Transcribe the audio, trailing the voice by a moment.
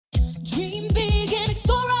Dream big and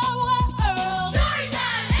explore our world.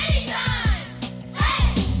 Storytime, anytime. Hey!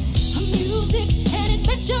 Music and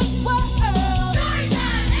adventures world.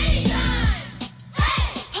 Storytime, anytime. Hey!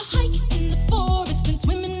 A hike in the forest and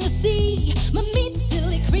swim in the sea. Meet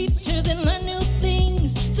silly creatures and learn new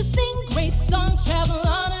things. So sing great songs, travel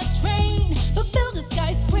on a train, but build a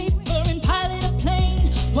skyscraper and pilot a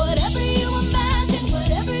plane. Whatever you imagine,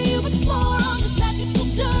 whatever you explore on this magical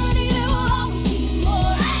journey, there will always be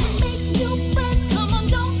more. Make new friends, come on,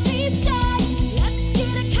 don't be shy. Let's get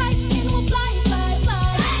a kite and we'll fly, fly,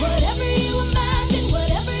 fly. Whatever you imagine,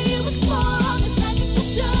 whatever you explore on this magical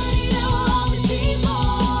journey, there will always be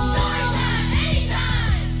more. Storytime,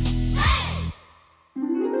 anytime. Hey!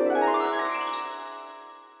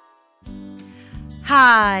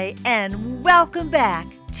 Hi, and welcome back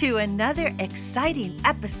to another exciting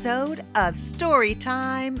episode of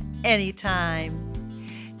Storytime Anytime.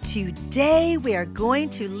 Today we are going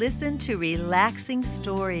to listen to relaxing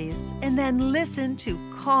stories and then listen to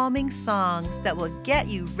calming songs that will get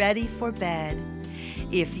you ready for bed.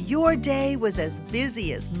 If your day was as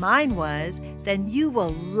busy as mine was, then you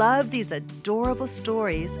will love these adorable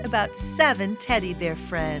stories about 7 teddy bear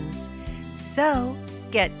friends. So,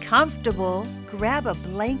 get comfortable, grab a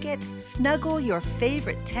blanket, snuggle your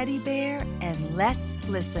favorite teddy bear, and let's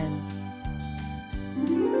listen.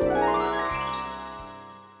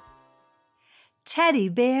 Teddy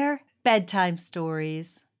Bear Bedtime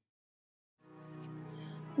Stories.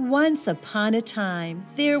 Once upon a time,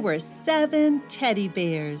 there were 7 teddy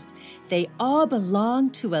bears. They all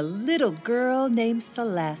belonged to a little girl named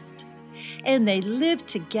Celeste, and they lived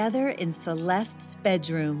together in Celeste's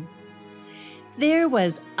bedroom. There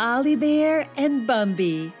was Ollie Bear and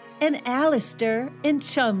Bumby, and Alistair and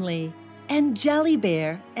Chumley, and Jelly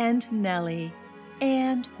Bear and Nellie,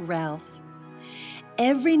 and Ralph.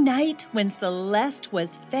 Every night when Celeste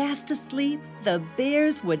was fast asleep, the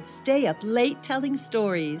bears would stay up late telling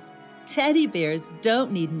stories. Teddy bears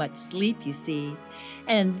don't need much sleep, you see.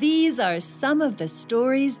 And these are some of the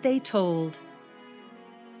stories they told.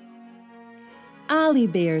 Ollie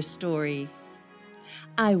Bear's story.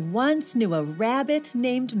 I once knew a rabbit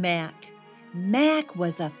named Mac. Mac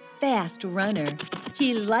was a fast runner.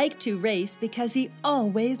 He liked to race because he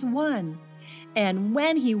always won. And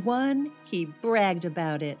when he won, he bragged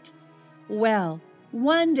about it. Well,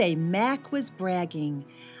 one day Mac was bragging.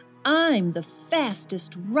 "I'm the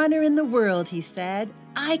fastest runner in the world," he said.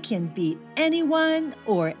 "I can beat anyone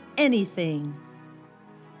or anything."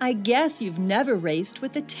 "I guess you've never raced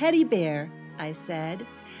with a teddy bear," I said.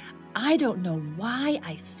 I don't know why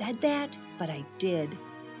I said that, but I did.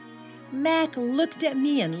 Mac looked at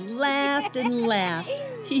me and laughed and laughed.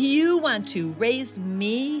 "You want to race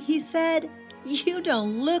me?" he said. "You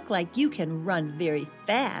don't look like you can run very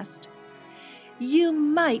fast." "You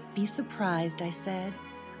might be surprised," I said.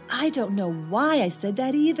 I don't know why I said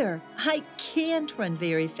that either. I can't run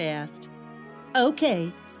very fast.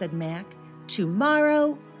 "Okay," said Mac.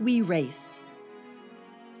 "Tomorrow we race."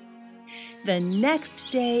 The next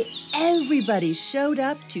day, everybody showed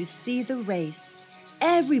up to see the race.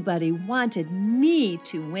 Everybody wanted me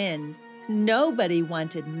to win. Nobody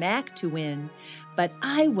wanted Mac to win, but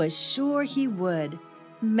I was sure he would.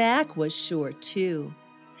 Mac was sure too.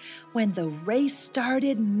 When the race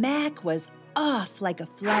started, Mac was off like a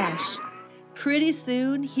flash. Pretty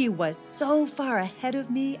soon, he was so far ahead of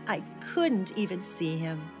me, I couldn't even see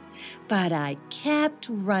him. But I kept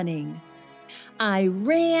running. I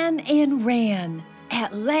ran and ran.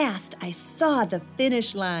 At last, I saw the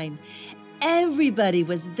finish line. Everybody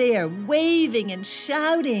was there waving and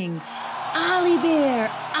shouting, "Ollie Bear!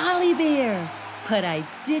 Ollie Bear!" But I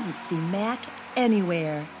didn't see Mac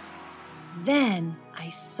anywhere. Then I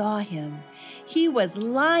saw him. He was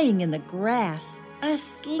lying in the grass,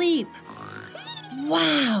 asleep.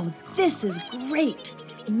 Wow, this is great!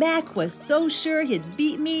 Mac was so sure he'd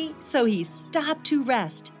beat me, so he stopped to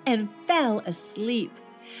rest and fell asleep.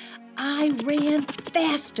 I ran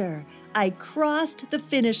faster. I crossed the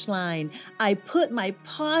finish line. I put my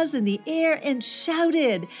paws in the air and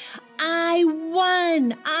shouted, "I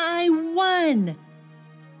won! I won!"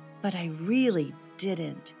 But I really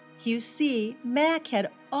didn't. You see, Mac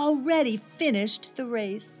had already finished the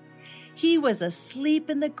race. He was asleep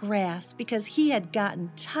in the grass because he had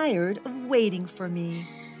gotten tired of waiting for me.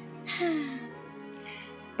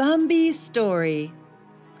 Bumby's story.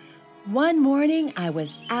 One morning I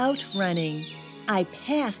was out running. I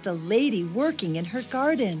passed a lady working in her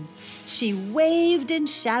garden. She waved and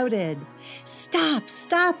shouted, "Stop,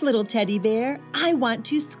 stop, little teddy bear. I want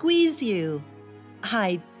to squeeze you."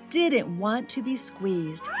 I didn't want to be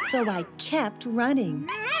squeezed, so I kept running.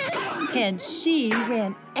 and she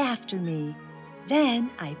ran after me. Then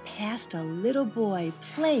I passed a little boy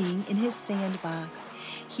playing in his sandbox.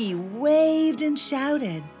 He waved and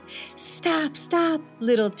shouted, "Stop, stop,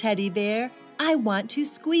 little teddy bear. I want to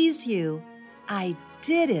squeeze you." I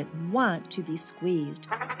didn't want to be squeezed,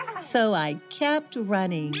 so I kept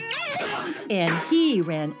running. And he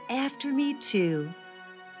ran after me too.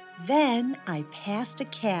 Then I passed a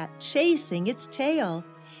cat chasing its tail.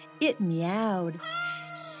 It meowed,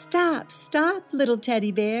 "Stop, stop, little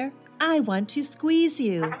teddy bear. I want to squeeze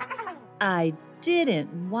you." I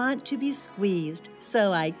didn't want to be squeezed,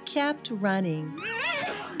 so I kept running.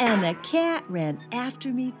 And the cat ran after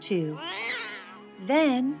me too.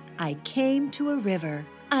 Then I came to a river.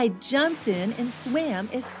 I jumped in and swam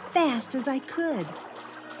as fast as I could.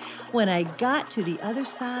 When I got to the other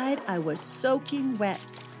side, I was soaking wet.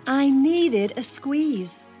 I needed a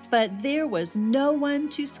squeeze, but there was no one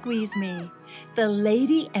to squeeze me. The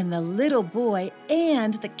lady and the little boy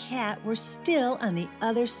and the cat were still on the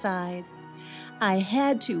other side. I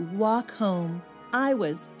had to walk home. I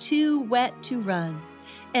was too wet to run,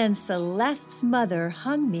 and Celeste's mother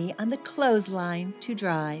hung me on the clothesline to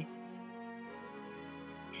dry.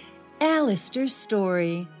 Alistair's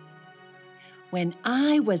story. When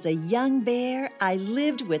I was a young bear, I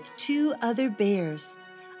lived with 2 other bears,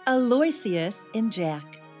 Aloysius and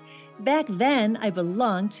Jack. Back then, I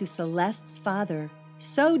belonged to Celeste's father.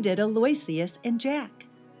 So did Aloysius and Jack.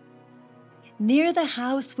 Near the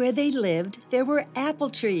house where they lived, there were apple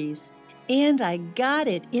trees, and I got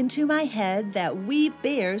it into my head that we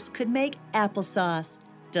bears could make applesauce.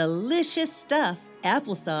 Delicious stuff,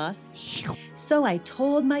 applesauce. So I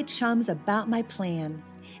told my chums about my plan,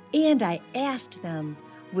 and I asked them,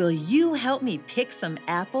 "Will you help me pick some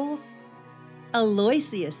apples?"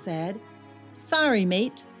 Aloysius said, "Sorry,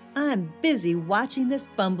 mate. I'm busy watching this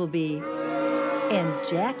bumblebee." And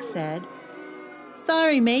Jack said,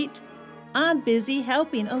 "Sorry, mate. I'm busy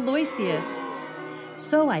helping Aloysius."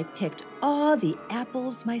 So I picked all the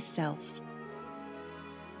apples myself.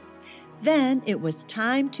 Then it was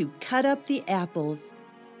time to cut up the apples.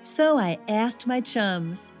 So I asked my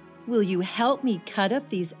chums, "Will you help me cut up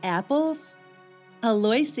these apples?"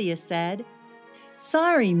 Aloysius said,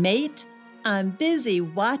 "Sorry, mate. I'm busy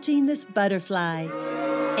watching this butterfly."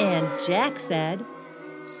 And Jack said,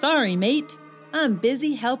 "Sorry, mate. I'm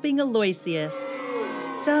busy helping Aloysius."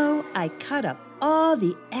 So I cut up all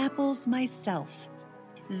the apples myself.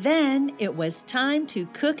 Then it was time to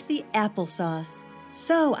cook the applesauce.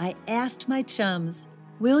 So I asked my chums,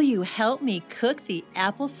 "Will you help me cook the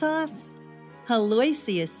applesauce?"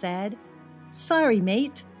 Aloysius said, "Sorry,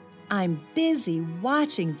 mate. I'm busy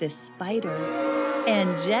watching this spider."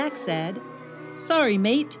 And Jack said, "Sorry,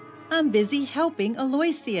 mate. I'm busy helping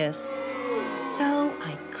Aloysius." So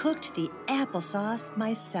I cooked the applesauce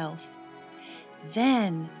myself.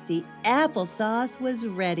 Then the applesauce was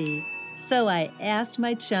ready. So I asked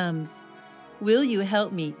my chums, "Will you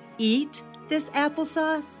help me eat this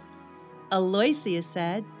applesauce?" Aloysius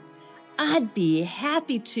said, "I'd be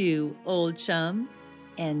happy to, old chum."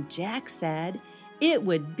 And Jack said, "It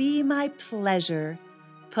would be my pleasure."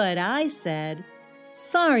 But I said,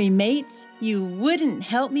 "Sorry, mates, you wouldn't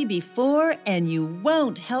help me before and you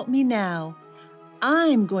won't help me now.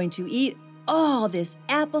 I'm going to eat all this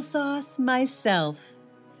applesauce myself."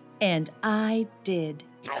 And I did.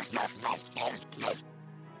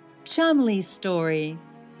 Chumley's story.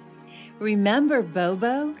 Remember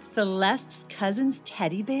Bobo, Celeste's cousin's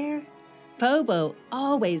teddy bear? Bobo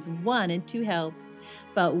always wanted to help,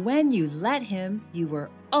 but when you let him, you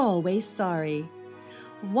were always sorry.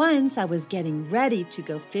 Once I was getting ready to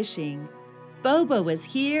go fishing. Bobo was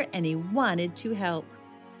here and he wanted to help.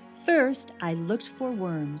 First, I looked for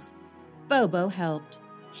worms. Bobo helped.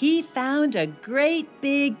 He found a great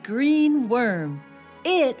big green worm.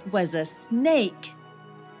 It was a snake.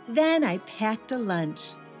 Then I packed a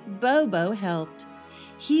lunch. Bobo helped.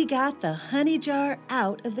 He got the honey jar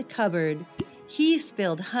out of the cupboard. He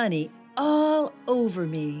spilled honey all over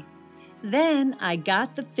me. Then I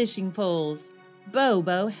got the fishing poles.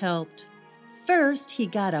 Bobo helped. First, he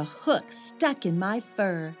got a hook stuck in my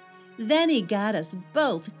fur. Then he got us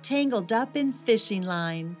both tangled up in fishing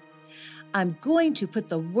line. "I'm going to put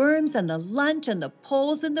the worms and the lunch and the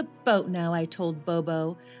poles in the boat now," I told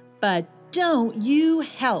Bobo, "but don't you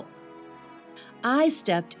help." I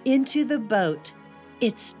stepped into the boat.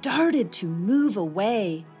 It started to move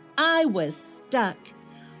away. I was stuck.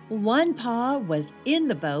 One paw was in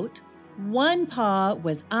the boat, one paw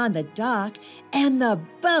was on the dock, and the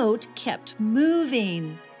boat kept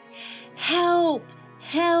moving. "Help!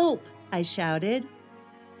 Help!" I shouted.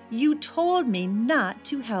 "You told me not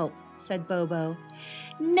to help," said Bobo,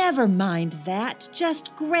 Never mind that,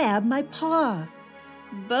 just grab my paw.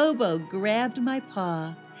 Bobo grabbed my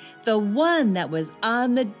paw, the one that was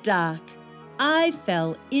on the dock. I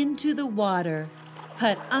fell into the water,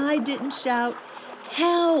 but I didn't shout,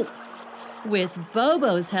 "Help!" With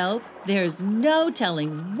Bobo's help, there's no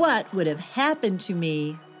telling what would have happened to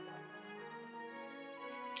me.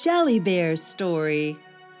 Jelly Bear's story.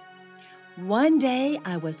 One day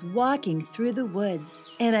I was walking through the woods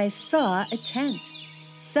and I saw a tent.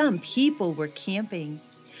 Some people were camping.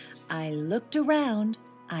 I looked around.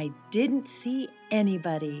 I didn't see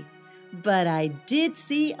anybody, but I did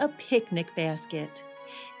see a picnic basket.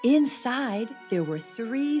 Inside, there were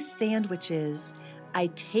 3 sandwiches. I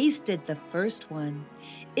tasted the first one.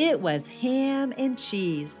 It was ham and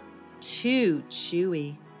cheese, too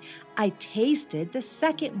chewy. I tasted the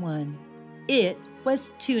second one. It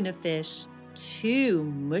was tuna fish, too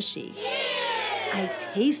mushy. I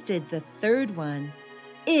tasted the third one.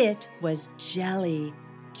 It was jelly,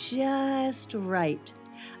 just right.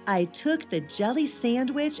 I took the jelly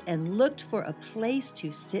sandwich and looked for a place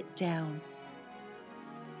to sit down.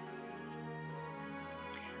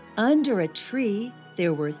 Under a tree,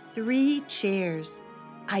 there were 3 chairs.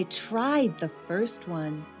 I tried the first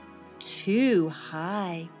one, too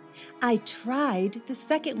high. I tried the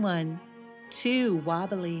second one, too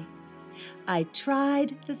wobbly. I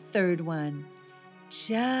tried the third one,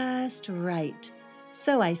 just right.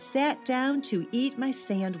 So I sat down to eat my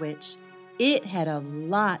sandwich. It had a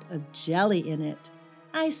lot of jelly in it.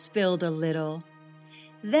 I spilled a little.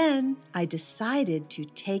 Then I decided to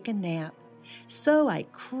take a nap. So I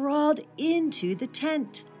crawled into the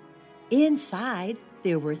tent. Inside,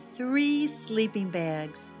 there were 3 sleeping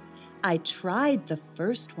bags. I tried the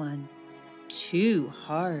first one, too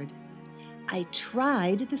hard. I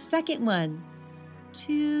tried the second one,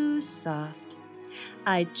 too soft.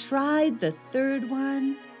 I tried the third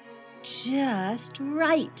one, just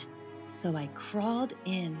right. So I crawled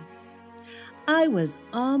in. I was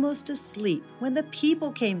almost asleep when the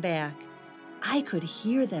people came back. I could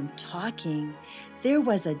hear them talking. There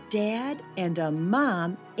was a dad and a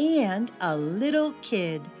mom and a little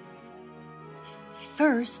kid.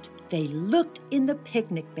 First, they looked in the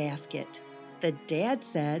picnic basket. The dad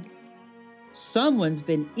said, "Someone's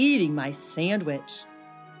been eating my sandwich."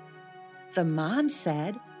 The mom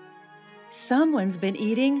said, "Someone's been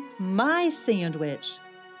eating my sandwich."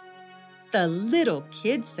 The little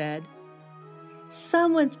kid said,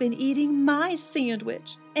 "Someone's been eating my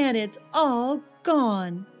sandwich, and it's all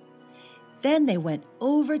gone." Then they went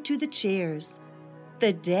over to the chairs.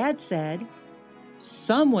 The dad said,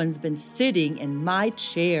 "Someone's been sitting in my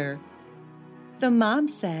chair." The mom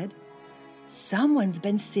said, "Someone's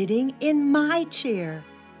been sitting in my chair."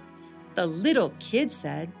 The little kid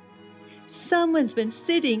said, "Someone's been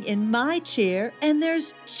sitting in my chair, and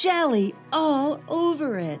there's jelly all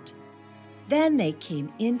over it." Then they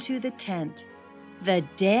came into the tent. The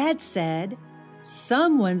dad said,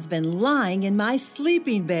 "Someone's been lying in my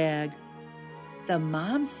sleeping bag." The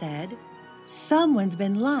mom said, "Someone's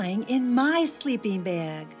been lying in my sleeping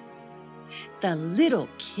bag." The little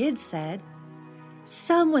kid said,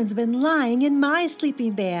 "Someone's been lying in my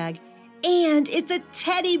sleeping bag, and it's a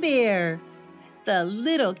teddy bear." The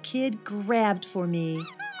little kid grabbed for me.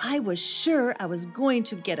 I was sure I was going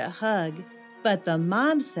to get a hug, but the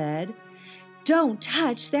mom said, "Don't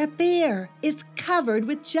touch that bear. It's covered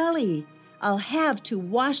with jelly. I'll have to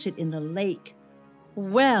wash it in the lake."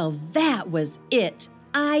 Well, that was it.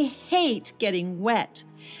 I hate getting wet.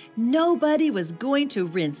 Nobody was going to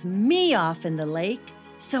rinse me off in the lake,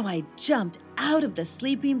 so I jumped out of the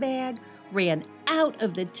sleeping bag, ran out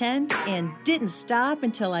of the tent, and didn't stop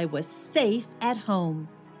until I was safe at home.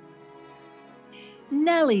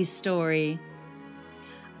 Nellie's story.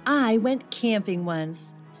 I went camping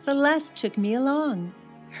once. Celeste took me along.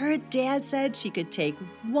 Her dad said she could take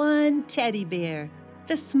 1 teddy bear,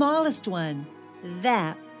 the smallest one.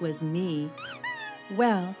 That was me.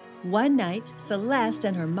 Well, one night, Celeste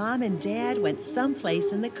and her mom and dad went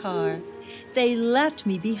someplace in the car. They left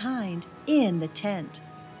me behind in the tent.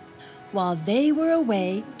 While they were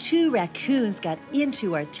away, 2 raccoons got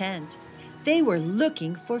into our tent. They were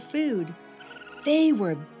looking for food. They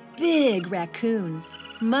were big raccoons,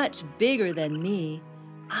 much bigger than me.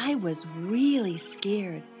 I was really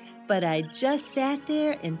scared, but I just sat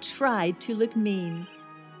there and tried to look mean.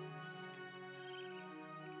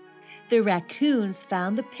 The raccoons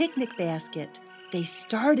found the picnic basket. They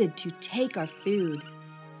started to take our food.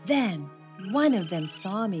 Then one of them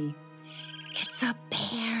saw me. "It's a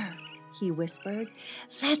bear," he whispered.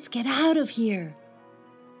 "Let's get out of here."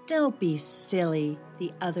 "Don't be silly,"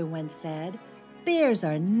 the other one said. bears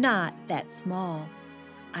are not that small.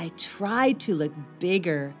 I tried to look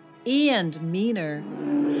bigger and meaner.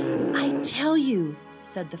 I tell you,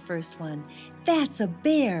 said the first one, that's a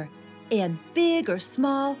bear, and big or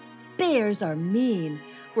small, bears are mean.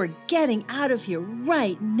 We're getting out of here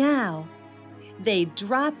right now. They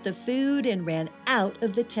dropped the food and ran out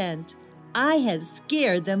of the tent. I had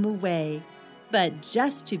scared them away, but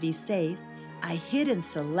just to be safe, I hid in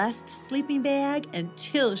Celeste's sleeping bag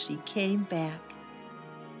until she came back.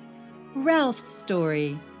 Ralph's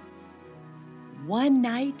story. One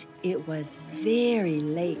night, it was very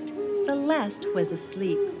late. Celeste was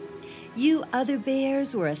asleep. You other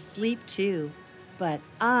bears were asleep too, but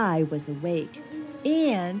I was awake,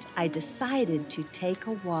 and I decided to take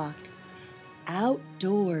a walk.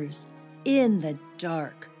 Outdoors, in the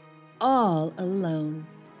dark, all alone.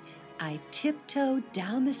 I tiptoed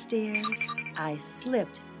down the stairs, I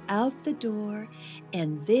slipped out the door,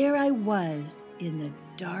 and there I was in the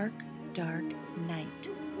dark, dark night.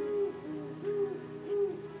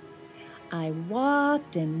 I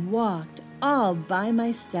walked and walked all by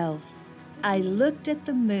myself. I looked at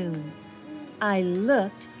the moon. I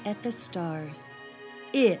looked at the stars.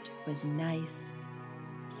 It was nice.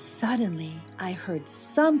 Suddenly, I heard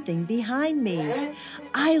something behind me.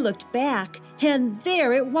 I looked back, and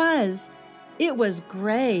there it was. It was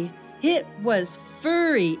gray. It was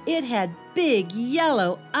furry. It had big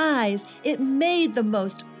yellow eyes. It made the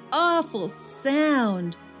most awful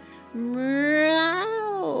sound. Meow,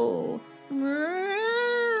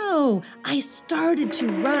 meow. I started to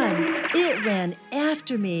run. It ran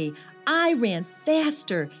after me. I ran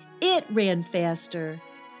faster. It ran faster.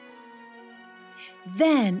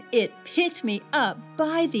 Then it picked me up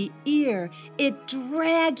by the ear. It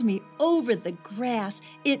dragged me over the grass.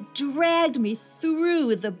 It dragged me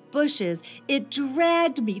through the bushes. It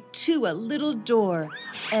dragged me to a little door.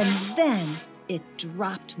 And then it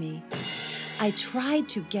dropped me. I tried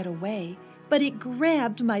to get away, but it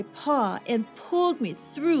grabbed my paw and pulled me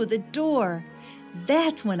through the door.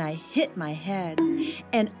 That's when I hit my head,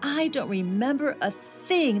 and I don't remember a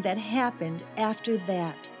thing that happened after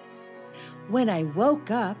that. When I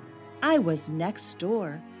woke up, I was next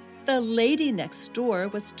door. The lady next door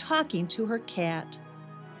was talking to her cat.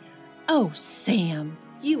 "Oh, Sam,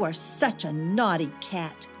 you are such a naughty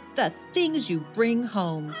cat. The things you bring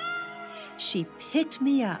home." She picked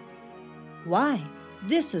me up. "Why,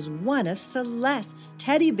 this is one of Celeste's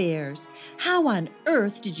teddy bears. How on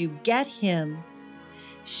earth did you get him?"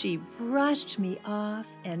 She brushed me off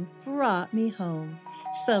and brought me home.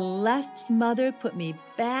 Celeste's mother put me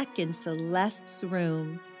back in Celeste's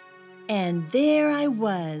room. And there I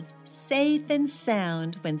was, safe and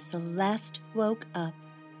sound when Celeste woke up.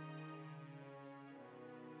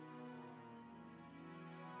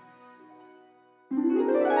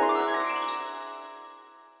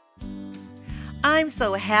 I'm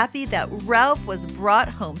so happy that Ralph was brought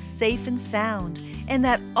home safe and sound, and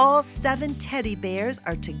that all 7 teddy bears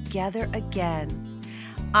are together again.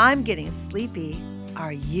 I'm getting sleepy.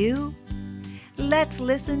 Are you? Let's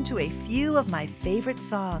listen to a few of my favorite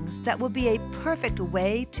songs that will be a perfect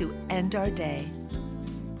way to end our day.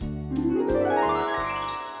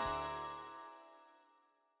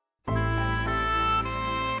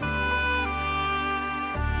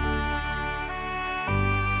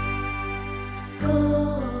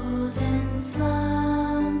 Golden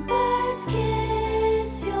slumbers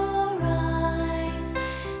kiss your eyes,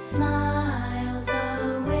 smiles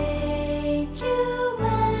awake you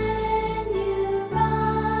when you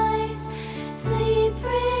rise. Sleep,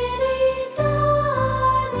 pretty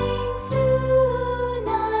darlings, do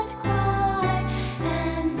not cry.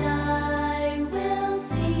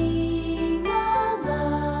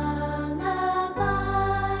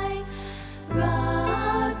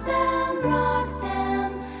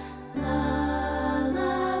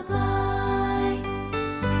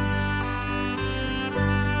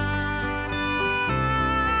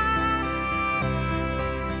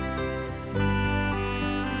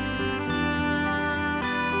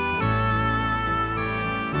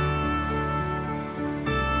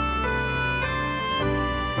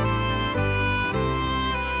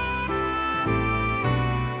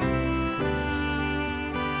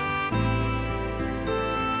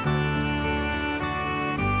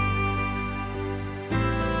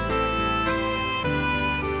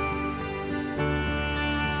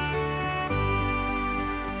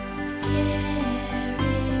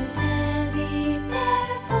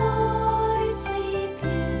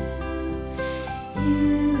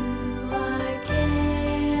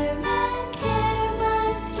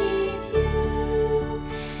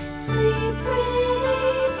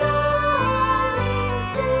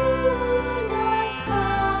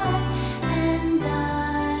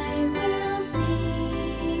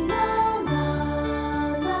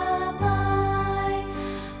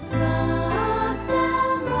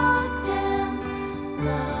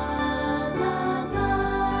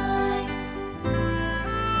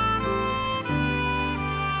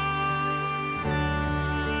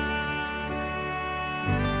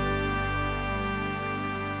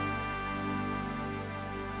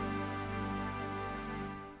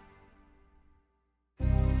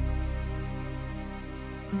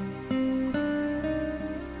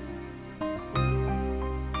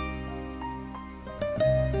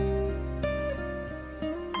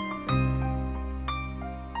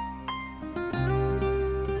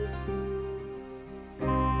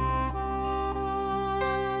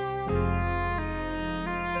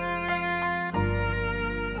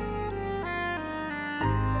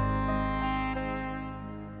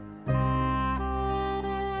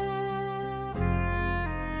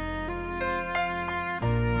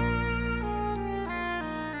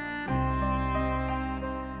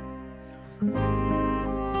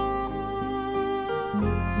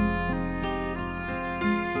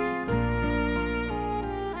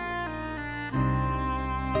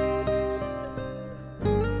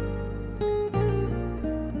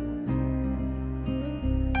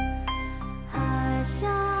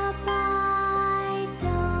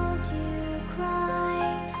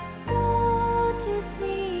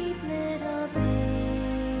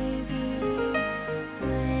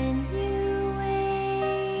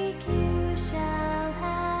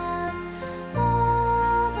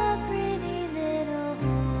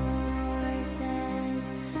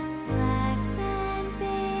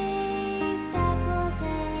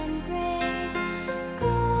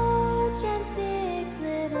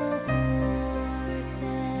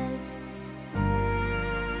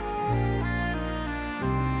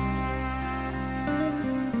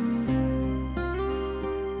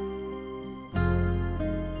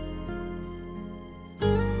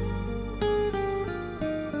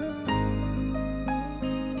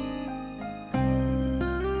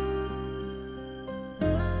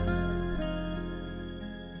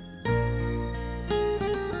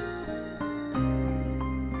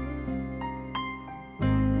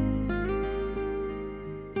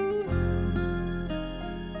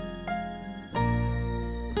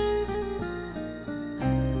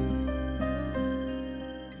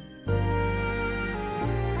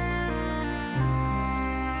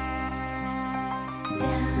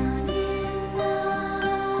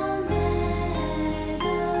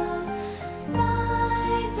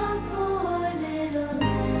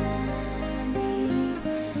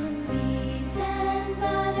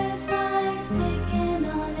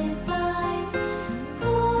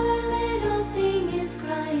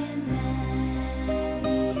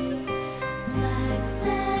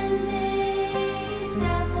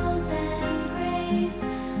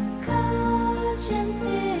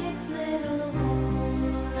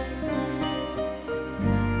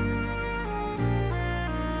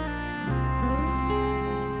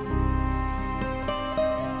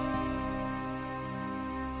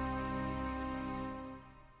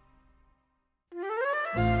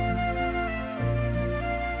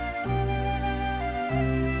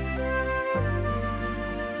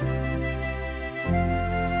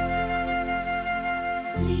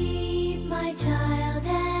 Mild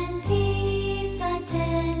and peace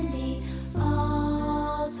attend thee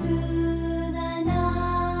all through the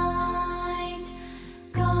night.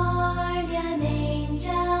 Guardian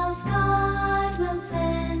angels, God will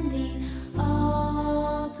send thee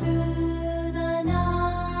all through the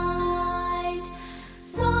night.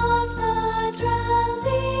 Soft the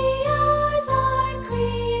drowsy hours are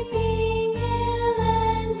creeping, hill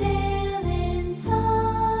and dale in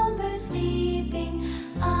slumber steeping.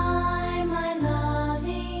 I, my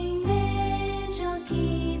loving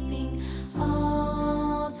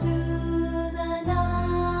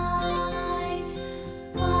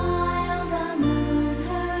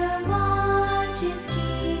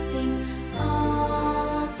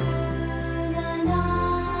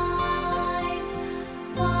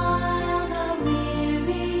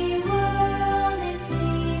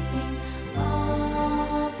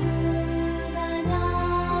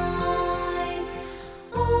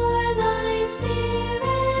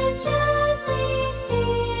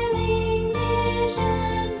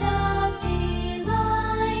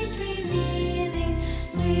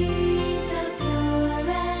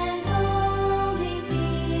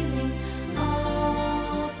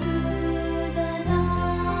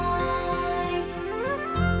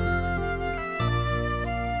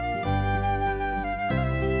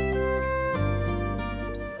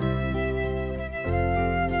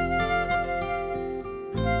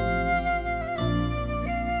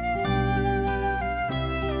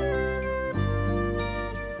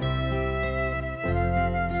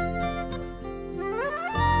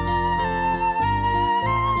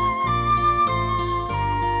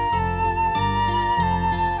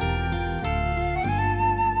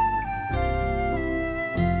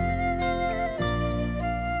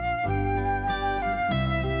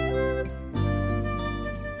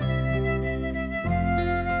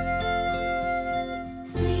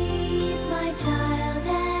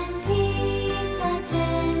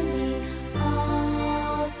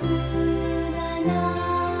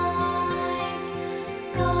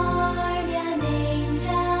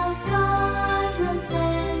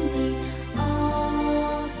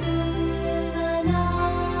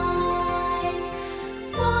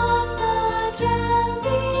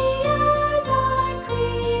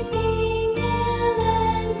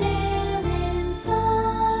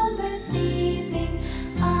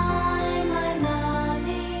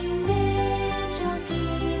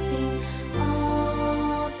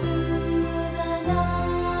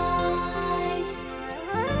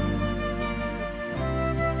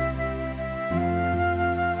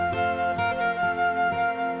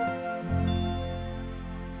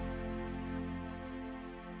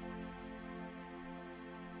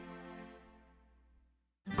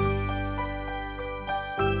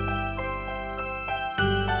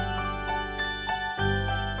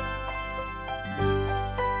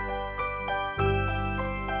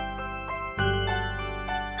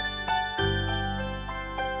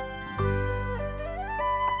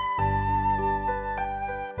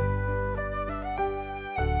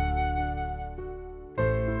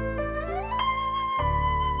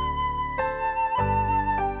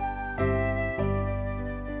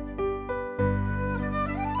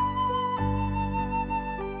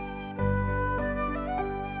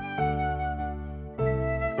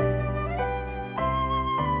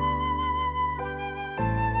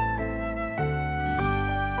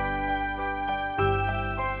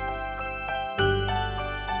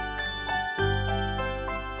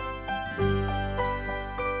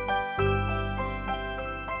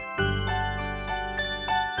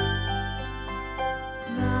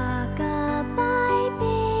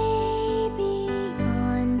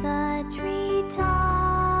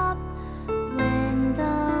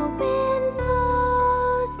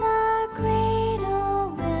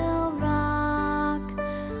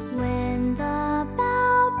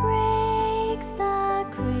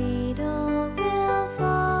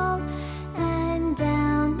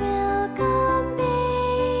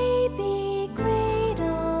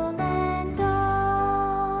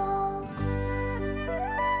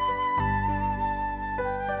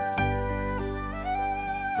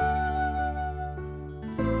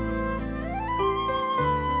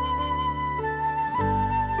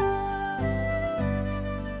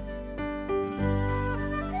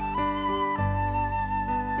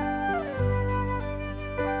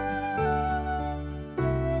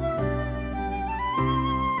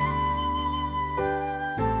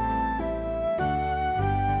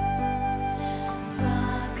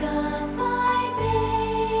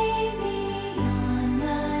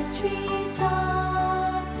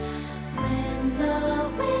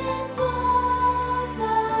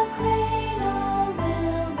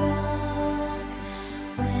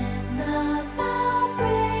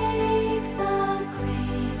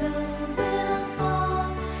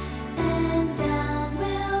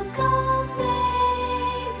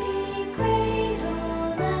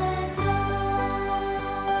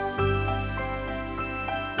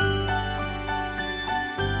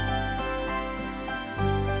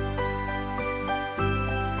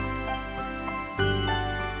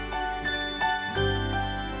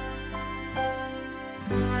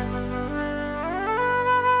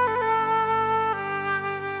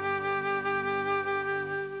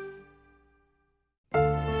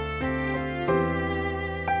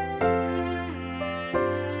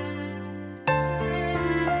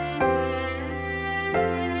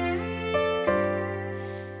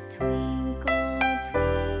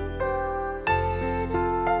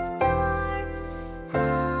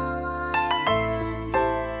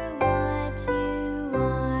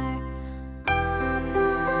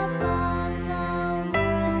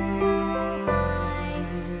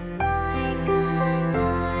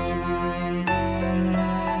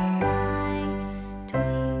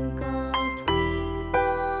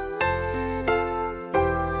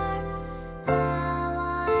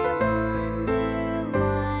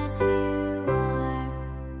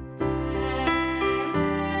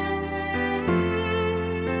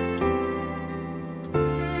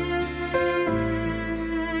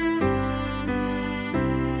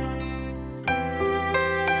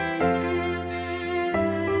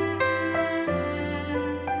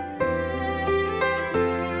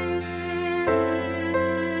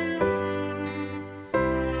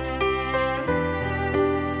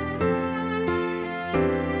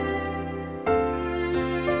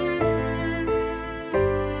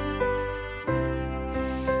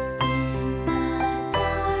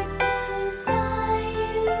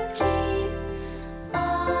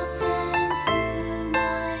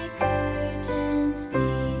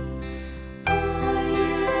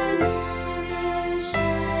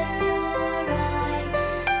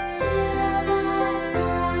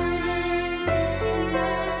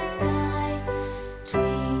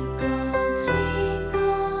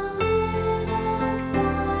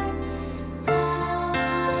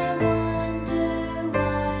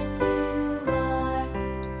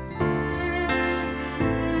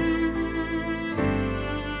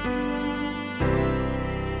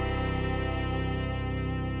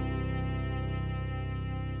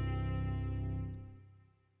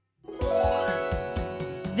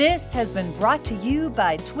This has been brought to you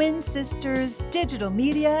by Twin Sisters Digital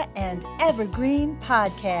Media and Evergreen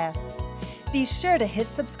Podcasts. Be sure to hit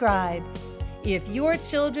subscribe. If your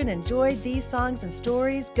children enjoyed these songs and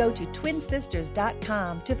stories, go to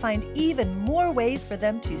twinsisters.com to find even more ways for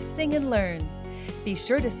them to sing and learn. Be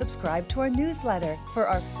sure to subscribe to our newsletter for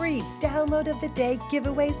our free Download of the Day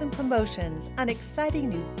giveaways and promotions on exciting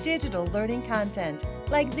new digital learning content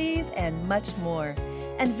like these and much more.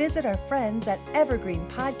 And visit our friends at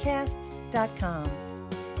evergreenpodcasts.com.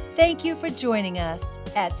 Thank you for joining us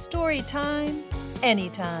at Storytime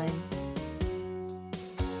Anytime.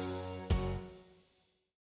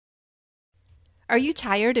 Are you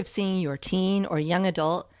tired of seeing your teen or young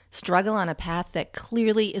adult struggle on a path that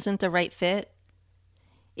clearly isn't the right fit?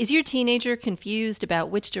 Is your teenager confused about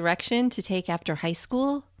which direction to take after high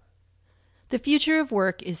school? The future of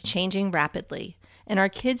work is changing rapidly, and our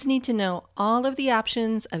kids need to know all of the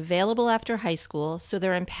options available after high school so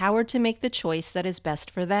they're empowered to make the choice that is best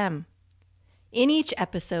for them. In each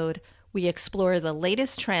episode, we explore the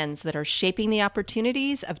latest trends that are shaping the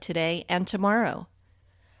opportunities of today and tomorrow.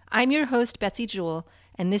 I'm your host, Betsy Jewell,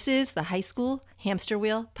 and this is the High School Hamster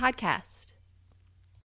Wheel Podcast.